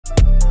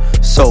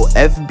So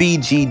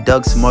FBG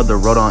Duck's mother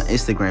wrote on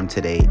Instagram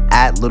today,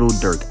 at Lil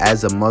Durk,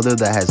 as a mother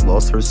that has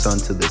lost her son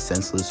to the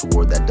senseless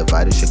war that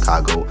divided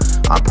Chicago,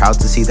 I'm proud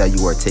to see that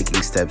you are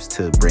taking steps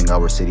to bring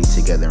our city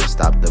together and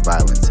stop the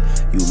violence.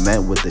 You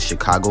met with the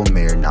Chicago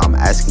mayor. Now I'm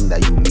asking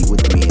that you meet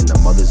with me and the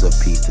Mothers of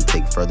Peace to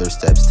take further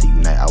steps to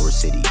unite our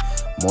city.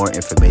 More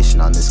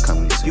information on this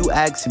coming soon. You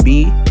ask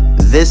me,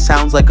 this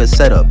sounds like a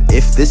setup.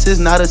 If this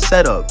is not a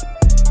setup,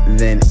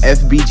 then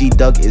FBG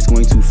Duck is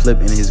going to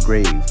flip in his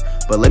grave.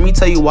 But let me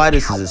tell you why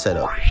this is a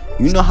setup.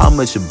 You know how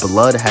much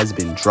blood has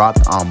been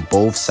dropped on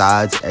both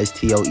sides,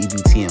 STL,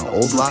 EBT, and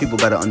old block? People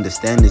gotta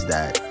understand is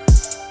that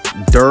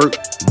Durk,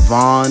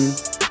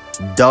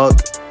 Vaughn, Duck,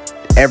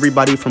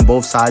 everybody from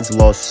both sides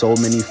lost so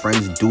many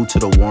friends due to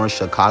the war in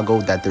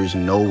Chicago that there's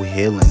no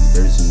healing.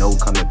 There's no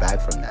coming back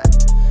from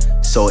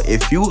that. So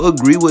if you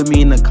agree with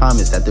me in the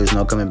comments that there's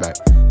no coming back,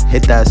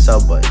 hit that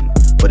sub button.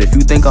 But if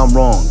you think I'm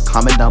wrong,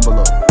 comment down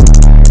below.